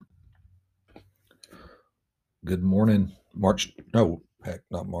Good morning. March, no, heck,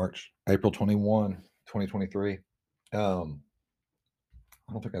 not March, April 21, 2023. I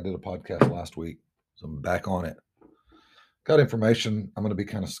don't think I did a podcast last week, so I'm back on it. Got information I'm going to be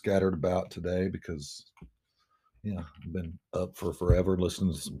kind of scattered about today because, yeah, I've been up for forever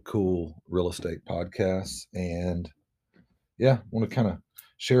listening to some cool real estate podcasts. And, yeah, want to kind of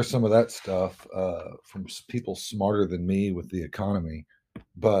share some of that stuff from people smarter than me with the economy.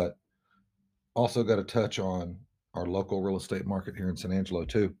 But also got to touch on our local real estate market here in San Angelo,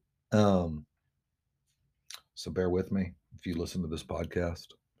 too. Um, So bear with me if you listen to this podcast.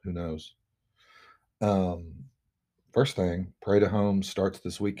 Who knows? Um, First thing, Parade of Homes starts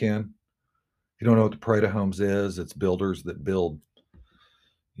this weekend. If you don't know what the Parade of Homes is, it's builders that build,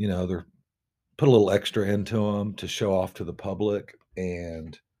 they're put a little extra into them to show off to the public.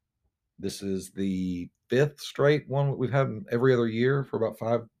 And this is the fifth straight one we've had every other year for about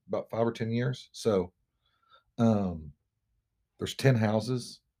five or 10 years. So um, there's 10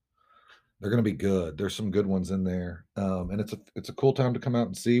 houses. They're going to be good. There's some good ones in there, and it's a cool time to come out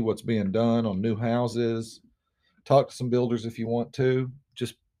and see what's being done on new houses. Talk to some builders if you want to.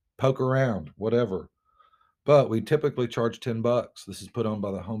 Just poke around, whatever. But we typically charge $10. This is put on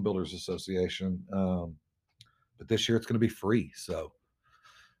by the Home Builders Association, but this year it's going to be free. So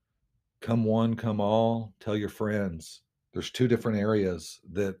come one, come all. Tell your friends. There's two different areas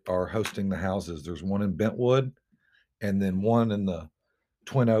that are hosting the houses. There's one in Bentwood, and then one in the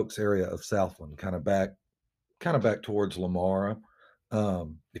Twin Oaks area of Southland, kind of back towards Lamar.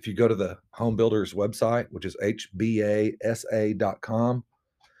 If you go to the home builders website, which is hbasa.com,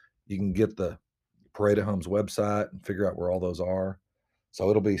 you can get the Parade of Homes website and figure out where all those are. So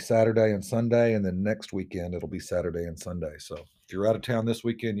it'll be Saturday and Sunday, and then next weekend it'll be Saturday and Sunday. So if you're out of town this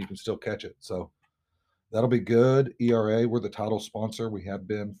weekend, you can still catch it. So that'll be good. ERA, we're the title sponsor. We have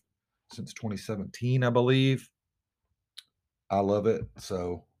been since 2017, I believe. I love it.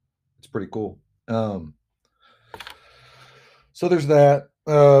 So it's pretty cool. So there's that.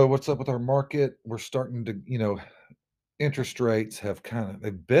 What's up with our market? We're starting to, interest rates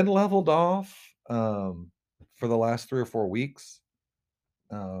they've been leveled off for the last 3 or 4 weeks.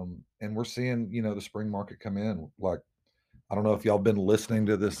 And we're seeing, the spring market come in. Like, I don't know if y'all been listening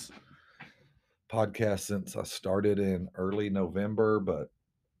to this podcast since I started in early November, but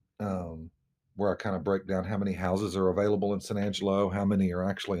where I kind of break down how many houses are available in San Angelo, how many are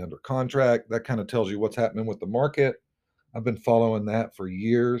actually under contract. That kind of tells you what's happening with the market. I've been following that for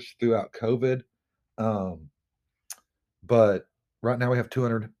years throughout COVID. Um, but right now we have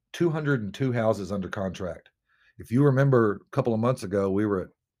 202 houses under contract. If you remember a couple of months ago, we were at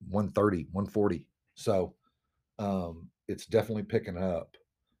 130, 140. So it's definitely picking up.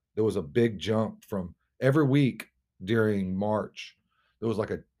 There was a big jump from every week during March. There was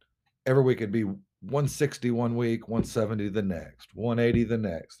like every week it'd be 160 one week, 170 the next, 180 the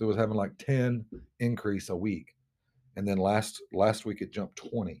next. There was having like 10 increase a week. And then last week it jumped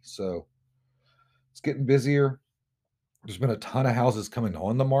 20. So it's getting busier. There's been a ton of houses coming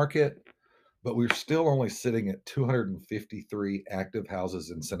on the market, but we're still only sitting at 253 active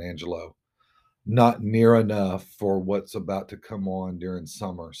houses in San Angelo. Not near enough for what's about to come on during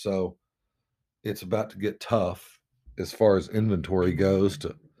summer. So it's about to get tough as far as inventory goes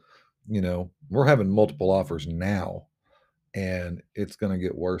we're having multiple offers now, and it's going to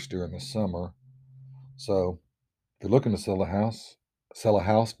get worse during the summer. So if you're looking to sell a house,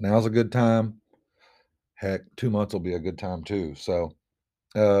 now's a good time. Heck, 2 months will be a good time too. So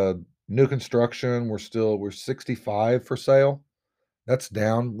Uh, new construction, we're 65 for sale. That's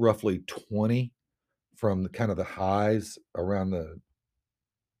down roughly 20 from the kind of the highs around the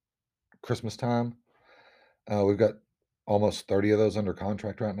Christmas time. We've got almost 30 of those under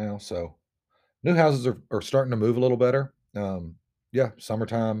contract right now. So new houses are starting to move a little better. Yeah,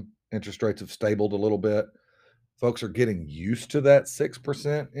 summertime interest rates have stabled a little bit. Folks are getting used to that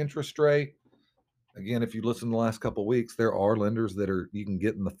 6% interest rate. Again, if you listen to the last couple of weeks, there are lenders that you can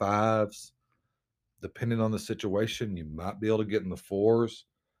get in the fives. Depending on the situation, you might be able to get in the fours.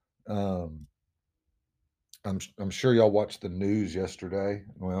 Um, I'm sure y'all watched the news yesterday.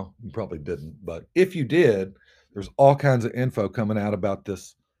 Well, you probably didn't, but if you did, there's all kinds of info coming out about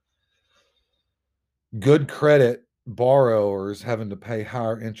this good credit borrowers having to pay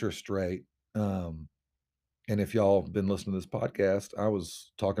higher interest rate. Um, and if y'all been listening to this podcast, I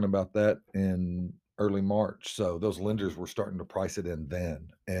was talking about that in early March. So those lenders were starting to price it in then.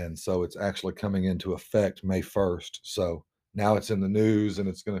 And so it's actually coming into effect May 1st. So now it's in the news and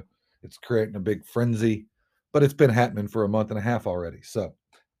it's creating a big frenzy, but it's been happening for a month and a half already. So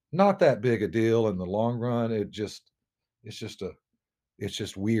not that big a deal in the long run. It's just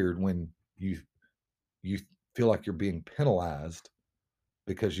weird when you feel like you're being penalized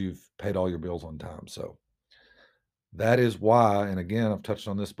because you've paid all your bills on time. So that is why, and again, I've touched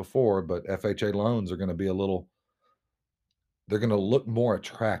on this before, but FHA loans are going to be they're going to look more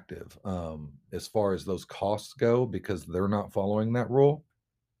attractive as far as those costs go because they're not following that rule.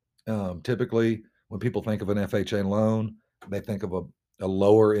 Typically, when people think of an FHA loan, they think of a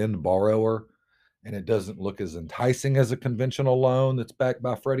lower end borrower, and it doesn't look as enticing as a conventional loan that's backed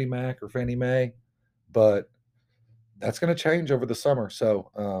by Freddie Mac or Fannie Mae. But that's going to change over the summer.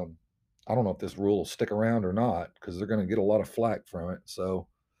 So I don't know if this rule will stick around or not because they're going to get a lot of flack from it. So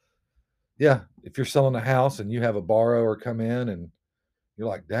yeah, if you're selling a house and you have a borrower come in and you're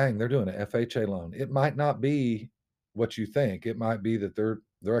like, dang, they're doing an FHA loan, it might not be what you think. It might be that they're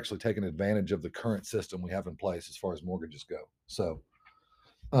actually taking advantage of the current system we have in place as far as mortgages go. So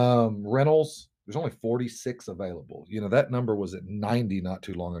rentals, there's only 46 available. You know, that number was at 90 not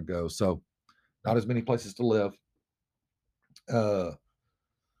too long ago. So not as many places to live. Uh,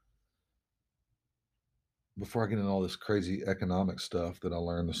 Before I get into all this crazy economic stuff that I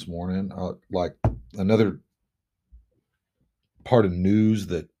learned this morning, like another part of news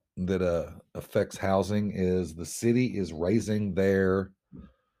that affects housing is the city is raising their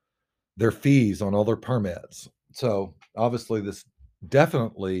fees on all their permits. So obviously, this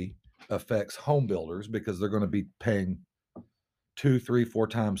definitely affects home builders because they're going to be paying two, three, four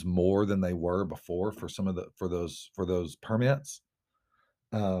times more than they were before for some of the for those permits.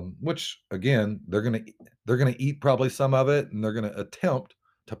 Which again, they're gonna eat probably some of it, and they're gonna attempt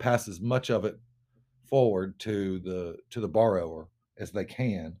to pass as much of it forward to the borrower as they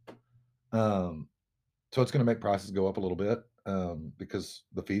can. Um, so it's gonna make prices go up a little bit because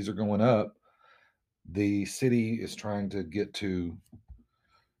the fees are going up. The city is trying to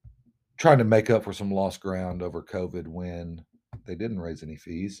make up for some lost ground over COVID when they didn't raise any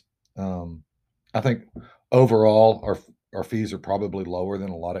fees. Um, I think overall our fees are probably lower than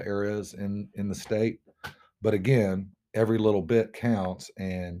a lot of areas in the state. But again, every little bit counts,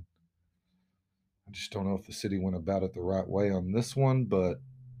 and I just don't know if the city went about it the right way on this one, but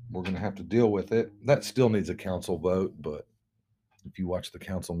we're going to have to deal with it. That still needs a council vote, but if you watch the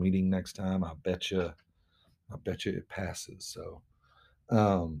council meeting next time, I bet you it passes. So,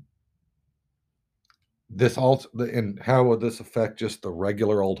 um, this also, and how would this affect just the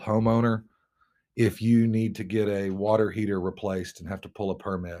regular old homeowner? If you need to get a water heater replaced and have to pull a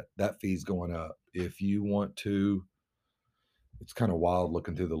permit, that fee's going up. If you want to, it's kind of wild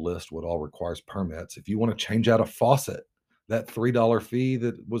looking through the list what all requires permits. If you want to change out a faucet, that $3 fee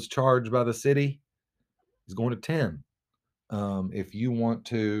that was charged by the city is going to 10. If you want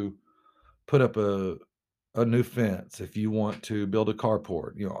to put up a new fence, if you want to build a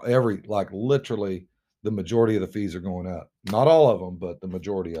carport, like literally the majority of the fees are going up. Not all of them, but the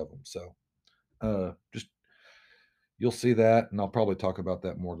majority of them. So just you'll see that, and I'll probably talk about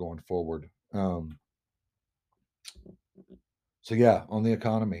that more going forward. So yeah, on the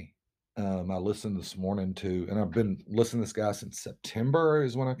economy, I listened this morning to, and I've been listening to this guy since September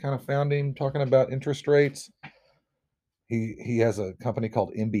is when I kind of found him talking about interest rates. He has a company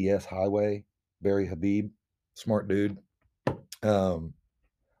called MBS Highway. Barry Habib, smart dude. Um,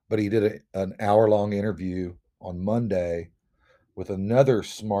 but he did an hour long interview on Monday with another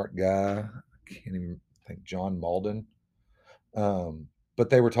smart guy. I can't even think John Malden. But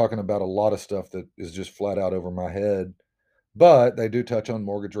they were talking about a lot of stuff that is just flat out over my head. But they do touch on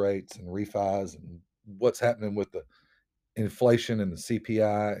mortgage rates and refis and what's happening with the inflation and the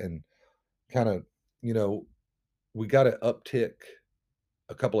CPI and kind of, you know, we got an uptick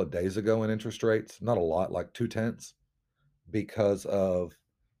a couple of days ago in interest rates, not a lot, like 2 tenths, because of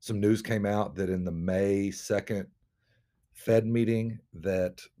some news came out that in the May 2nd Fed meeting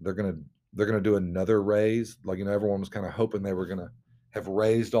that they're gonna do another raise. Like, everyone was kind of hoping they were gonna have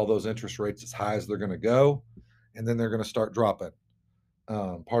raised all those interest rates as high as they're gonna go, and then they're gonna start dropping.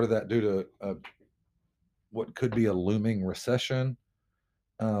 Part of that due to what could be a looming recession.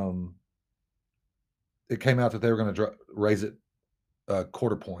 Um, it came out that they were going to raise it a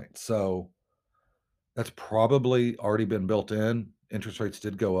quarter point. So that's probably already been built in. Interest rates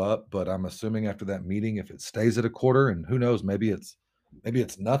did go up, but I'm assuming after that meeting, if it stays at a quarter, and who knows, maybe it's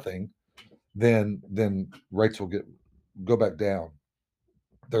nothing, then rates will go back down.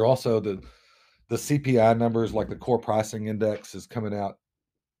 They're also the CPI numbers, like the core pricing index, is coming out,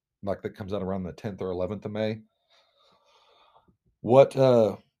 like that comes out around the 10th or 11th of May. What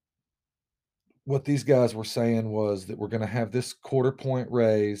what these guys were saying was that we're going to have this quarter point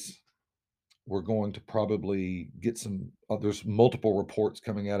raise. We're going to probably get some. There's multiple reports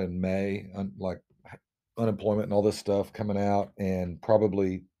coming out in May, like unemployment and all this stuff coming out, and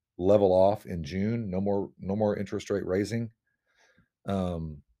probably level off in June. No more interest rate raising.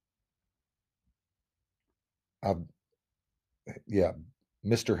 I've Yeah,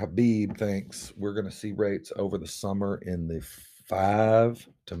 Mr. Habib thinks we're going to see rates over the summer in the 5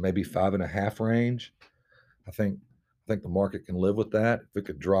 to maybe 5.5 range. I think the market can live with that. If it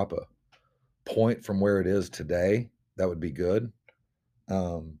could drop a point from where it is today, that would be good.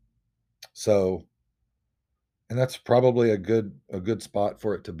 Um, so, and that's probably a good spot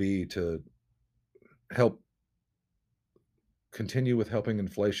for it to be, to help continue with helping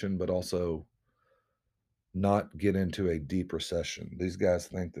inflation, but also not get into a deep recession. These guys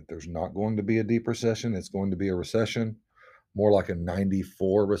think that there's not going to be a deep recession. It's going to be a recession, more like a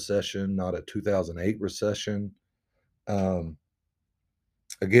 94 recession, not a 2008 recession. Um,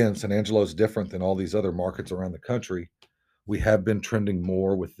 Again, San Angelo is different than all these other markets around the country. We have been trending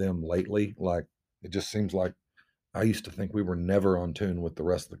more with them lately. Like, it just seems like I used to think we were never on tune with the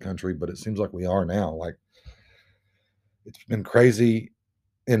rest of the country, but it seems like we are now. Like, it's been crazy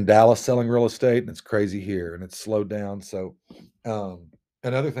in Dallas selling real estate, and it's crazy here, and it's slowed down. So, um,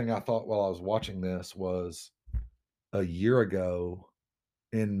 another thing I thought while I was watching this was, a year ago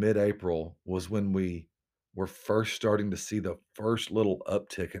in mid-April was when we were first starting to see the first little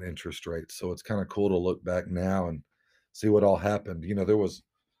uptick in interest rates. So it's kind of cool to look back now and see what all happened. There was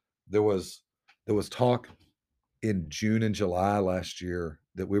there was talk in June and July last year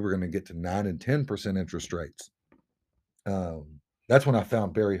that we were going to get to 9 and 10% interest rates. That's when I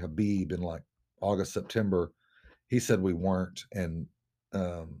found Barry Habib in like August, September. He said we weren't, and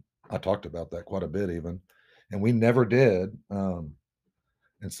I talked about that quite a bit even, and we never did.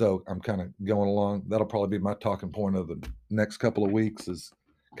 And so I'm kind of going along. That'll probably be my talking point of the next couple of weeks, is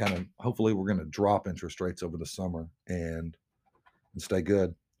kind of, hopefully we're going to drop interest rates over the summer and stay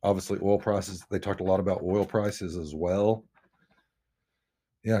good. Obviously, oil prices, they talked a lot about oil prices as well.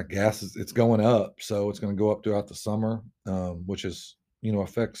 Yeah, gas is, it's going up, so it's going to go up throughout the summer, which is,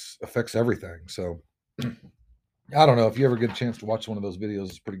 affects everything. So I don't know if you ever get a chance to watch one of those videos.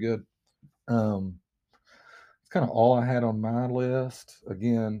 It's pretty good. Um, it's kind of all I had on my list.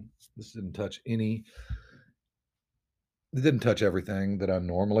 Again, this didn't touch any. It didn't touch everything that I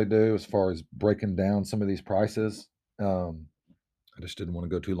normally do as far as breaking down some of these prices. Um, I just didn't want to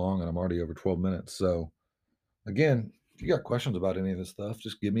go too long, and I'm already over 12 minutes. So again, if you got questions about any of this stuff,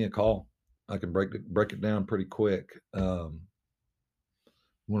 just give me a call. I can break it down pretty quick. You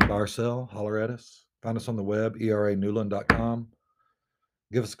want to buy or sell? Holler at us. Find us on the web, eranewland.com.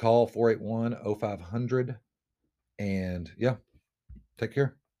 Give us a call, 481-0500. And yeah, take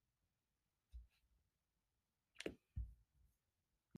care.